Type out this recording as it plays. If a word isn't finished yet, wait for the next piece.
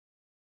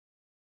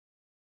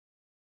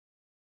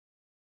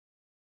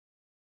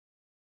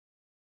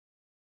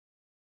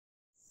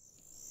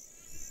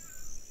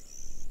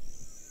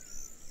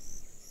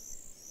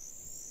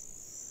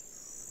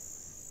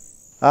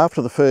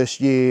After the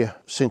first year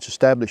since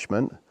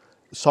establishment,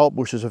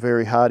 saltbush is a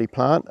very hardy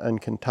plant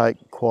and can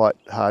take quite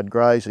hard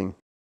grazing.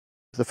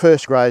 The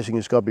first grazing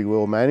has got to be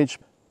well managed,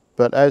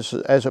 but as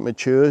it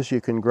matures you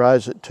can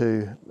graze it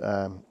to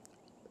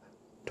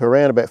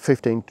around about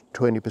 15 to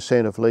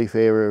 20% of leaf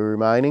area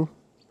remaining.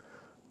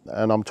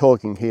 And I'm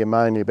talking here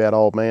mainly about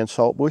old man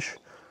saltbush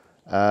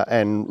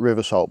and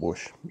river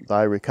saltbush.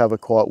 They recover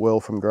quite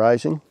well from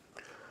grazing.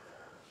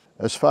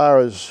 As far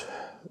as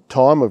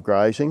time of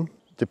grazing,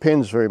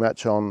 depends very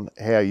much on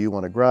how you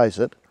want to graze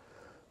it,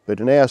 but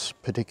in our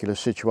particular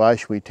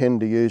situation we tend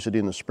to use it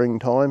in the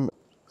springtime,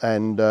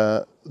 and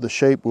the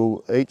sheep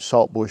will eat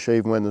saltbush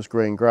even when there's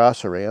green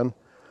grass around.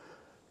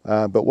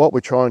 But what we're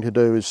trying to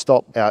do is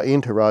stop our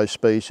interrow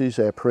species,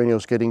 our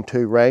perennials, getting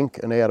too rank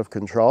and out of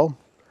control.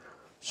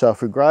 So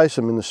if we graze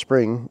them in the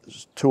spring,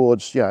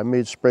 towards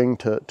mid-spring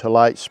to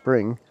late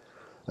spring,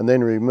 and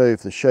then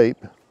remove the sheep,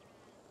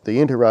 the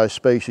interrow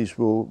species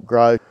will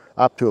grow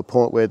up to a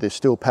point where they're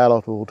still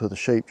palatable to the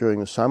sheep during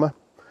the summer.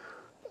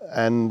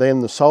 And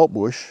then the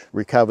saltbush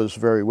recovers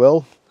very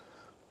well.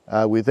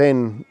 We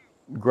then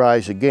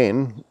graze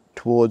again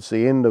towards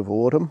the end of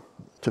autumn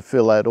to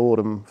fill that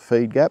autumn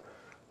feed gap,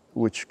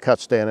 which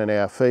cuts down on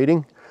our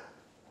feeding.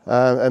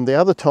 And the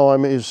other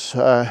time is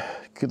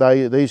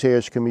these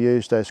areas can be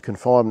used as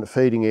confinement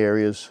feeding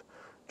areas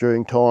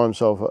during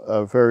times of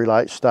a very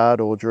late start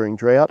or during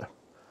drought.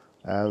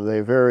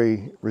 They're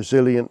very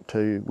resilient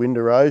to wind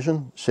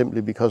erosion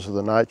simply because of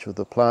the nature of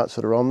the plants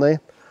that are on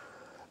there.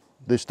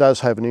 This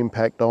does have an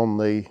impact on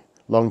the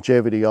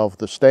longevity of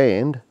the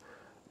stand,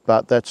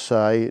 but that's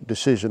a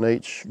decision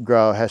each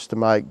grower has to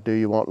make. Do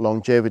you want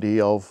longevity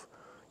of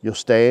your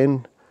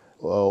stand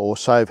or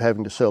save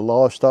having to sell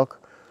livestock?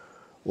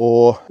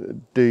 Or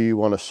do you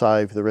want to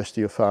save the rest of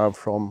your farm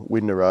from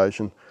wind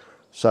erosion?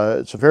 So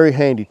it's a very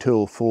handy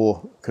tool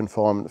for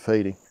confinement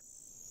feeding.